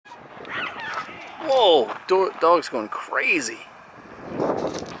Whoa, dog's going crazy.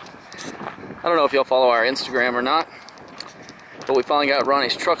 I don't know if y'all follow our Instagram or not, but we finally got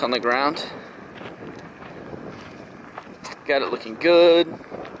Ronnie's truck on the ground. Got it looking good.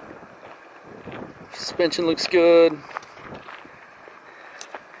 Suspension looks good.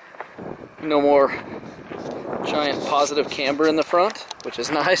 No more giant positive camber in the front, which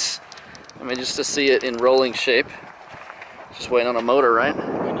is nice. I mean, just to see it in rolling shape. Just waiting on a motor, right?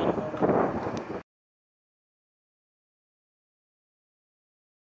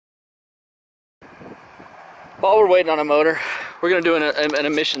 While we're waiting on a motor, we're going to do an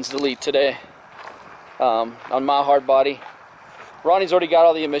emissions delete today on my Hardbody. Ronnie's already got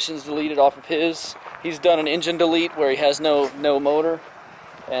all the emissions deleted off of his. He's done an engine delete where he has no motor,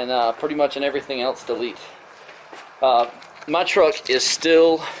 and pretty much in everything else delete. My truck is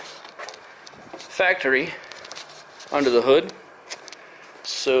still factory under the hood,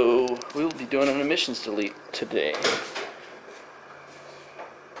 so we will be doing an emissions delete today.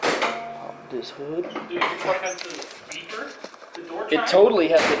 This hood. Dude, your truck has the beeper? The door chime? It totally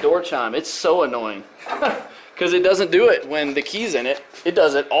has the door chime. It's so annoying. Because it doesn't do it when the key's in it. It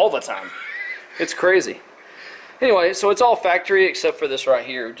does it all the time. It's crazy. Anyway, so it's all factory except for this right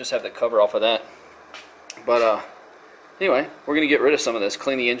here. We just have the cover off of that. But anyway, we're going to get rid of some of this.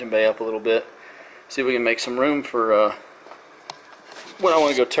 Clean the engine bay up a little bit. See if we can make some room for when I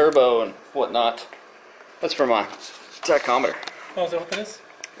want to go turbo and whatnot. That's for my tachometer. Oh, is that what that is?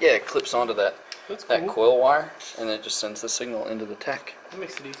 Yeah, it clips onto that coil wire, and it just sends the signal into the tach. That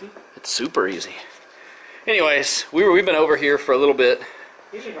makes it easy. It's super easy. Anyways, we've been over here for a little bit,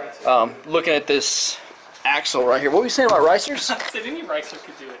 looking at this axle right here. What were you saying about ricers? I said any ricer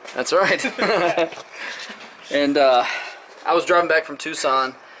could do it. That's right. And I was driving back from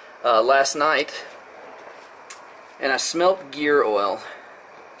Tucson last night, and I smelt gear oil.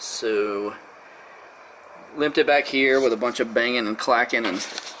 So limped it back here with a bunch of banging and clacking and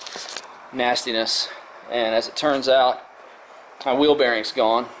nastiness, and as it turns out, my wheel bearing's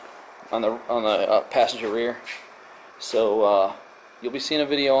gone on the passenger rear. So you'll be seeing a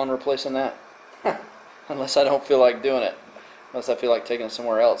video on replacing that, unless I don't feel like doing it, unless I feel like taking it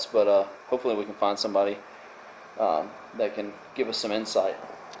somewhere else. But hopefully we can find somebody that can give us some insight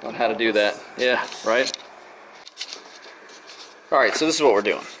on how to do that. Yeah, right. All right, so this is what we're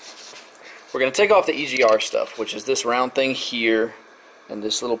doing. We're going to take off the EGR stuff, which is this round thing here and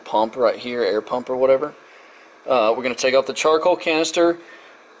this little pump right here, air pump or whatever. We're going to take off the charcoal canister.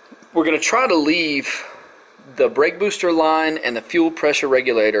 We're going to try to leave the brake booster line and the fuel pressure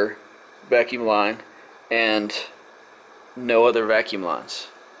regulator vacuum line and no other vacuum lines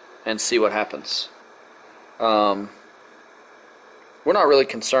and see what happens. We're not really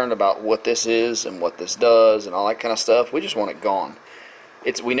concerned about what this is and what this does and all that kind of stuff. We just want it gone.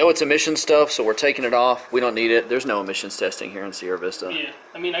 We know it's emission stuff, so we're taking it off. We don't need it. There's no emissions testing here in Sierra Vista. Yeah,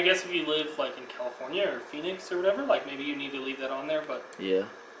 I mean, I guess if you live like in California or Phoenix or whatever, like maybe you need to leave that on there. But yeah,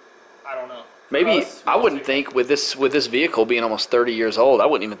 I don't know. Maybe I wouldn't think with this vehicle being almost 30 years old, I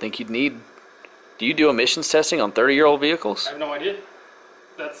wouldn't even think you'd need. Do you do emissions testing on 30-year-old vehicles? I have no idea.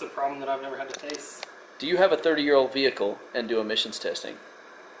 That's the problem that I've never had to face. Do you have a 30-year-old vehicle and do emissions testing?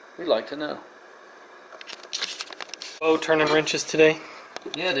 We'd like to know. Oh, turning wrenches today.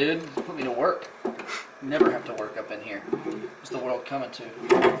 Yeah, dude, put me to work. Never have to work up in here. What's the world coming to?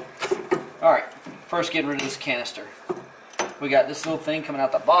 Alright, first get rid of this canister. We got this little thing coming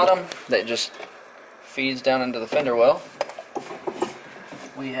out the bottom that just feeds down into the fender well.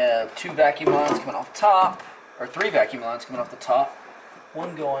 We have 2 vacuum lines coming off top, or 3 vacuum lines coming off the top.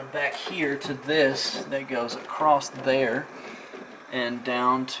 One going back here to this that goes across there and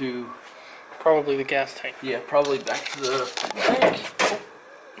down to... Probably the gas tank. Yeah, probably back to the tank.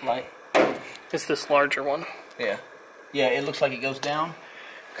 Light. It's this larger one. Yeah. Yeah, it looks like it goes down,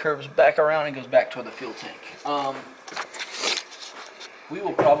 curves back around, and goes back toward the fuel tank. We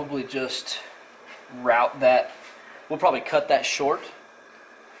will probably just route that. We'll probably cut that short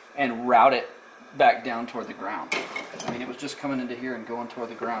and route it back down toward the ground. I mean, it was just coming into here and going toward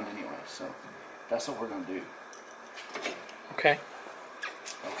the ground anyway, so that's what we're going to do. Okay.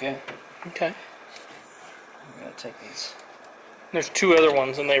 Okay. Okay. I'm going to take these. There's 2 other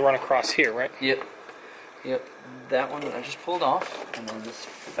ones, and they run across here, right? Yep. Yep. That one that I just pulled off, and then this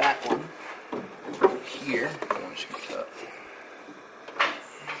fat one here. I'm just going to cut.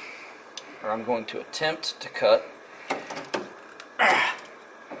 Or I'm going to attempt to cut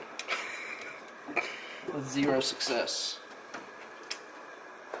with 0 success.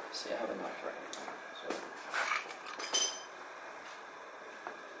 See, I have a knife right here. So.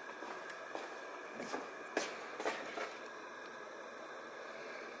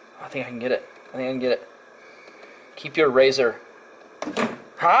 I think I can get it. I think I can get it. Keep your razor.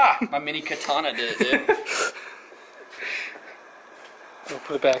 Ha! My mini katana did it, dude. I'll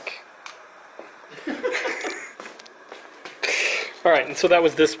put it back. Alright, and so that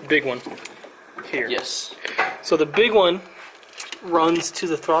was this big one here. Yes. So the big one runs to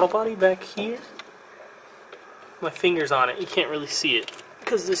the throttle body back here. My finger's on it. You can't really see it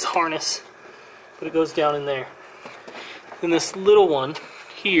because of this harness, but it goes down in there. And this little one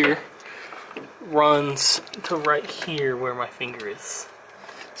here runs to right here where my finger is.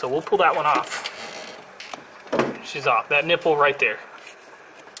 So we'll pull that one off. She's off. That nipple right there.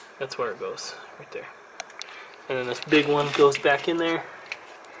 That's where it goes, right there. And then this big one goes back in there.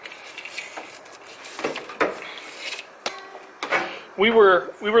 We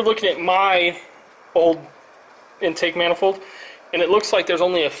were looking at my old intake manifold, and it looks like there's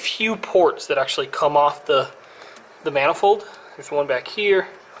only a few ports that actually come off the manifold. There's one back here,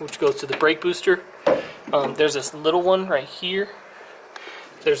 which goes to the brake booster. There's this little one right here.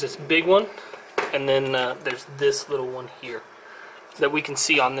 There's this big one, and then there's this little one here that we can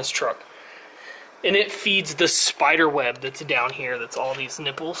see on this truck. And it feeds the spider web that's down here, that's all these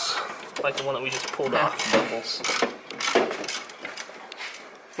nipples, like the one that we just pulled off. Nipples.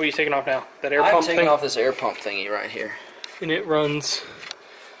 What are you taking off now? That air pump I'm thing? taking off this air pump thingy right here. And it runs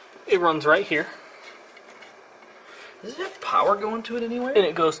right here. Does it have power going to it anywhere? And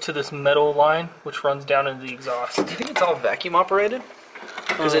it goes to this metal line, which runs down into the exhaust. Do you think it's all vacuum operated?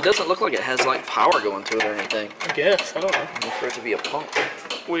 Because it doesn't look like it has like power going to it or anything. I guess, I don't know. Maybe for it to be a pump.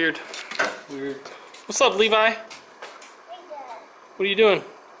 Weird. Weird. What's up, Levi? What are you doing?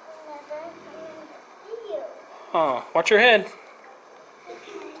 Oh, watch your head.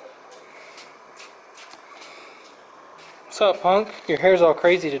 What's up, punk? Your hair's all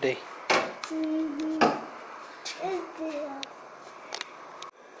crazy today.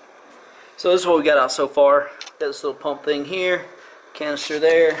 So this is what we got out so far. Got this little pump thing here, canister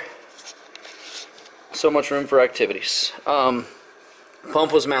there. So much room for activities. Pump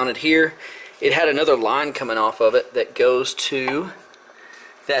was mounted here. It had another line coming off of it that goes to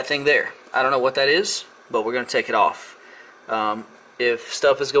that thing there. I don't know what that is, but we're going to take it off. If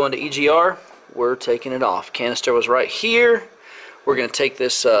stuff is going to EGR, we're taking it off. Canister was right here. We're going to take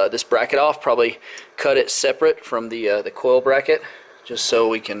this this bracket off, probably cut it separate from the coil bracket, just so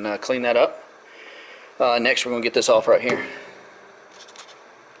we can clean that up. Next, we're going to get this off right here.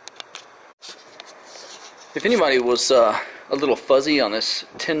 If anybody was a little fuzzy on this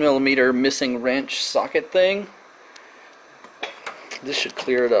 10mm missing wrench socket thing, this should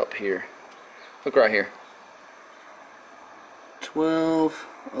clear it up here. Look right here. 12,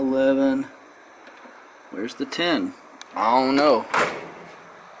 11, where's the 10? I don't know.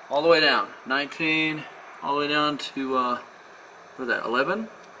 All the way down. 19, all the way down to, what is that, 11?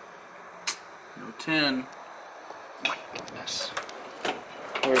 No, 10. My goodness.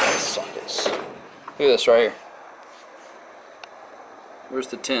 Where's the sockets? Look at this right here. Where's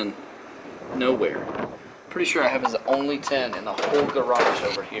the 10? Nowhere. Pretty sure I have the only 10 in the whole garage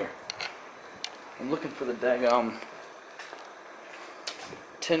over here. I'm looking for the daggone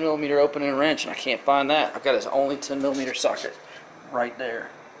 10mm opening wrench and I can't find that. I've got his only 10mm socket right there.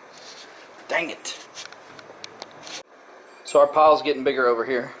 Dang it. So our pile's getting bigger over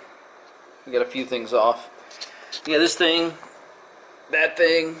here. We got a few things off. Yeah, this thing, that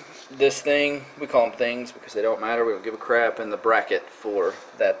thing, this thing, we call them things because they don't matter, we don't give a crap, and the bracket for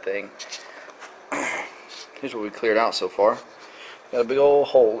that thing. Here's what we cleared out so far. Got a big old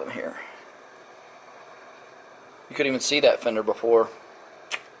hole in here. You couldn't even see that fender before.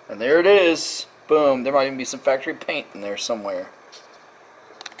 And there it is. Boom. There might even be some factory paint in there somewhere.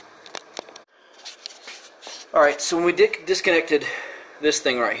 Alright, so when we disconnected this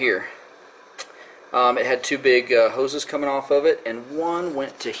thing right here, it had two big hoses coming off of it, and one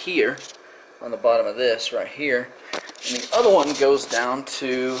went to here on the bottom of this right here, and the other one goes down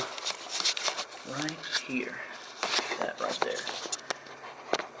to right here. That right there.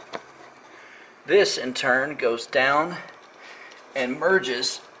 This in turn goes down and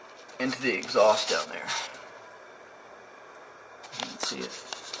merges into the exhaust down there. You can see it.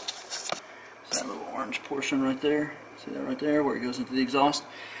 It's that little orange portion right there. See that right there where it goes into the exhaust?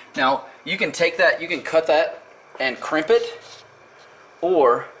 Now, you can take that, you can cut that and crimp it,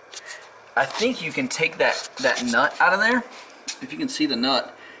 or I think you can take that nut out of there. If you can see the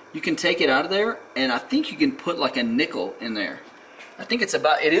nut, you can take it out of there, and I think you can put like a nickel in there. I think it's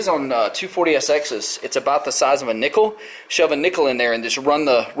about, it is on 240SXs, it's about the size of a nickel. Shove a nickel in there and just run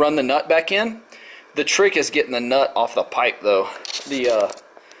the nut back in. The trick is getting the nut off the pipe though.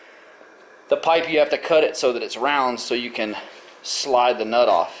 The pipe, you have to cut it so that it's round so you can slide the nut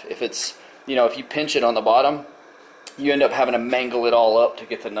off. If it's, you know, if you pinch it on the bottom, you end up having to mangle it all up to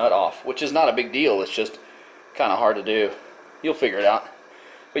get the nut off, which is not a big deal. It's just kind of hard to do. You'll figure it out.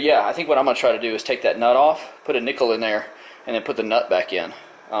 But yeah, I think what I'm going to try to do is take that nut off, put a nickel in there, and then put the nut back in.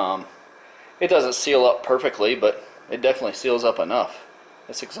 It doesn't seal up perfectly, but it definitely seals up enough.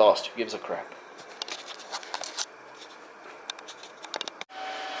 This exhaust gives a crap.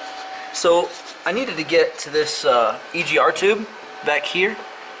 So I needed to get to this EGR tube back here,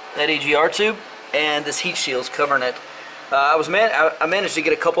 that EGR tube, and this heat shield's covering it. I managed to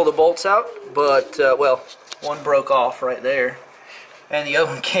get a couple of the bolts out, but well, one broke off right there, and the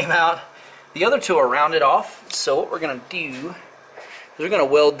other one came out. The other two are rounded off, so what we're going to do is we're going to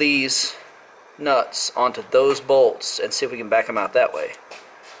weld these nuts onto those bolts and see if we can back them out that way.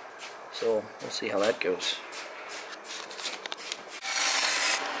 So we'll see how that goes.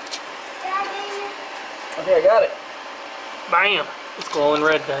 Okay, I got it. Bam! It's glowing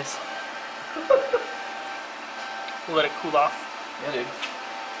red, guys. We'll let it cool off. Yeah, dude.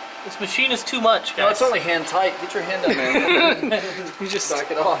 This machine is too much, guys. No, it's only hand tight. Get your hand up, man. You just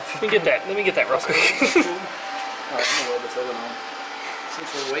back it off. Let me get that. Let me get that real quick. Alright, I'm gonna weld this other one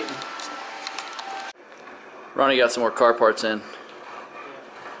since we're waiting. Ronnie got some more car parts in.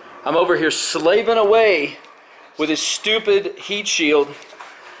 I'm over here slaving away with his stupid heat shield,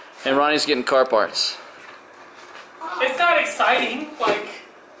 and Ronnie's getting car parts. It's not exciting. Like,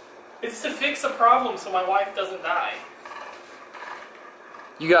 it's to fix a problem so my wife doesn't die.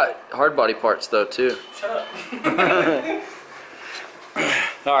 You got hard body parts though too. Shut up.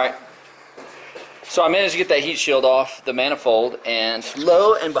 Alright. So I managed to get that heat shield off the manifold, and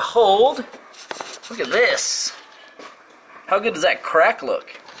lo and behold, look at this. How good does that crack look?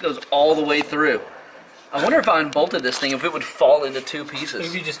 It goes all the way through. I wonder if I unbolted this thing, if it would fall into two pieces.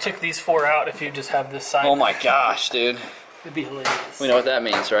 Maybe you just took these four out if you just have this side. Oh my gosh, dude. It'd be hilarious. We know what that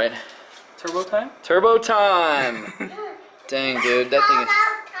means, right? Turbo time? Turbo time! Dang, dude, that thing is...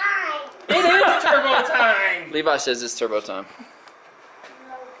 It is turbo time! Levi says it's turbo time.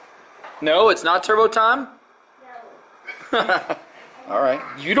 No, it's not turbo time? No. Alright.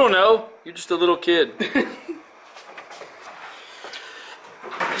 You don't know. You're just a little kid.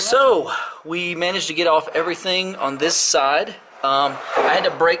 So, we managed to get off everything on this side. I had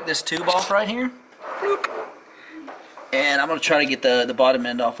to break this tube off right here. And I'm going to try to get the bottom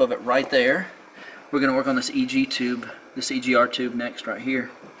end off of it right there. We're going to work on this EG tube, this EGR tube next right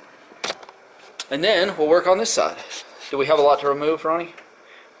here. And then we'll work on this side. Do we have a lot to remove, Ronnie?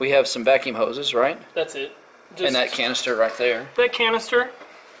 We have some vacuum hoses, right? That's it. Just and that canister right there. That canister.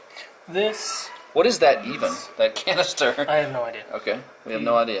 This. What is that even? That canister? I have no idea. Okay, we have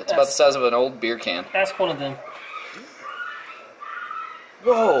no idea. It's about the size of an old beer can. Ask one of them.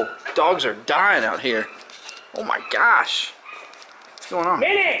 Whoa, dogs are dying out here. Oh my gosh. What's going on?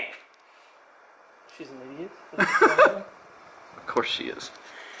 Minnie! She's an idiot. Of course she is.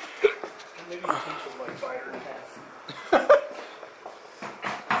 Maybe you can like bite her in half.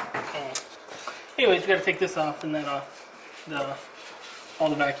 Anyways, we gotta take this off and that off. All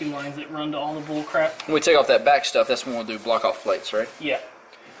the vacuum lines that run to all the bull crap. When we take off that back stuff, that's when we'll do block off plates, right? Yeah.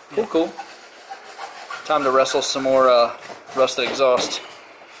 Cool, cool. Time to wrestle some more rusted exhaust.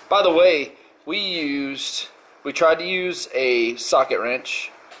 By the way, we tried to use a socket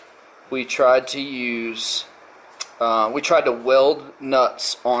wrench. We tried to weld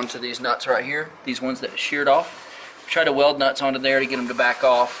nuts onto these nuts right here, these ones that sheared off. We tried to weld nuts onto there to get them to back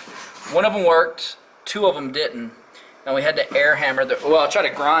off. One of them worked, two of them didn't, and we had to air hammer well, I tried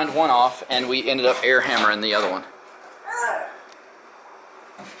to grind one off, and we ended up air hammering the other one.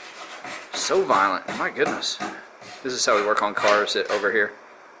 So violent, my goodness. This is how we work on cars over here.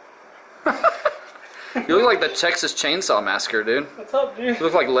 You look like the Texas Chainsaw Massacre, dude. What's up, dude? You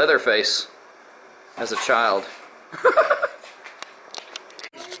look like Leatherface as a child.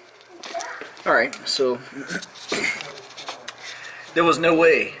 Alright, so there was no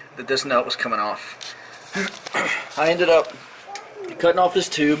way that this nut was coming off. I ended up cutting off this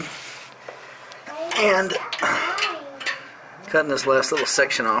tube and cutting this last little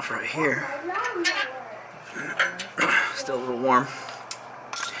section off right here. Still a little warm.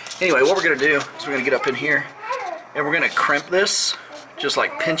 Anyway, what we're going to do is we're going to get up in here and we're going to crimp this, just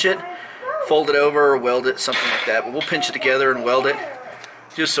like pinch it, fold it over or weld it, something like that. But we'll pinch it together and weld it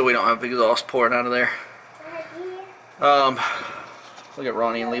just so we don't have exhaust pouring out of there. Look at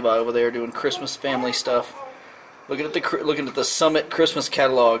Ronnie and Levi over there doing Christmas family stuff. Looking at the Summit Christmas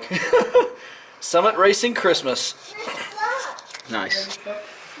catalog. Summit Racing Christmas. Nice.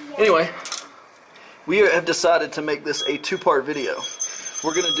 Anyway, we have decided to make this a two-part video.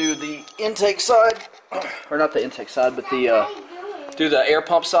 We're going to do the intake side, or not the intake side, but the do the air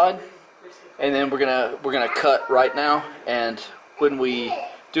pump side, and then we're gonna cut right now. And when we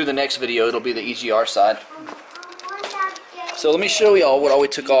do the next video, it'll be the EGR side. So let me show y'all what all we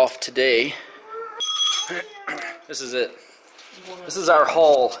took off today. This is it. This is our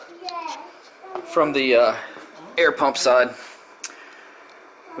haul from the air pump side.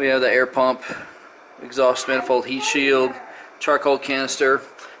 We have the air pump, exhaust manifold, heat shield, charcoal canister,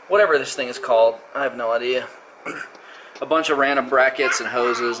 whatever this thing is called. I have no idea. A bunch of random brackets and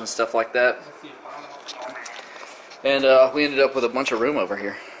hoses and stuff like that. And we ended up with a bunch of room over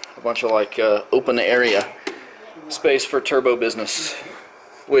here. A bunch of like open area space for turbo business,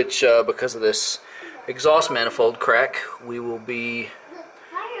 which because of this exhaust manifold crack, we will be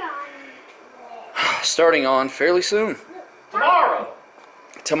starting on fairly soon.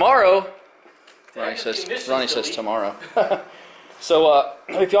 Tomorrow. Ronnie says tomorrow. So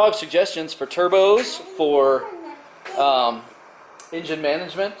if y'all have suggestions for turbos, for engine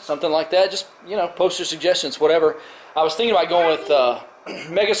management, something like that, just post your suggestions, whatever. I was thinking about going with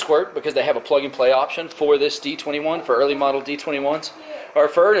Mega Squirt because they have a plug-and-play option for this D21, for early model D21s, or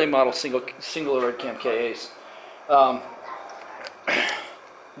for early model single overhead cam KAs.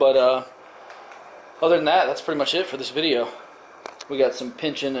 But other than that, that's pretty much it for this video. We got some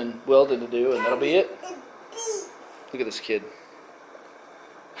pinching and welding to do, and that'll be it. Look at this kid.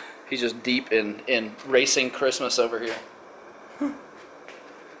 He's just deep in racing Christmas over here.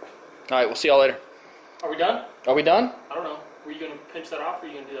 Alright, we'll see y'all later. Are we done? Are we done? I don't know. Were you going to pinch that off, or are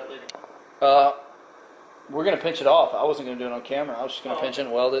you going to do that later? We're going to pinch it off. I wasn't going to do it on camera. I was just going to pinch it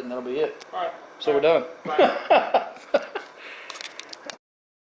and weld it, and that'll be it. Alright. So we're done. Bye.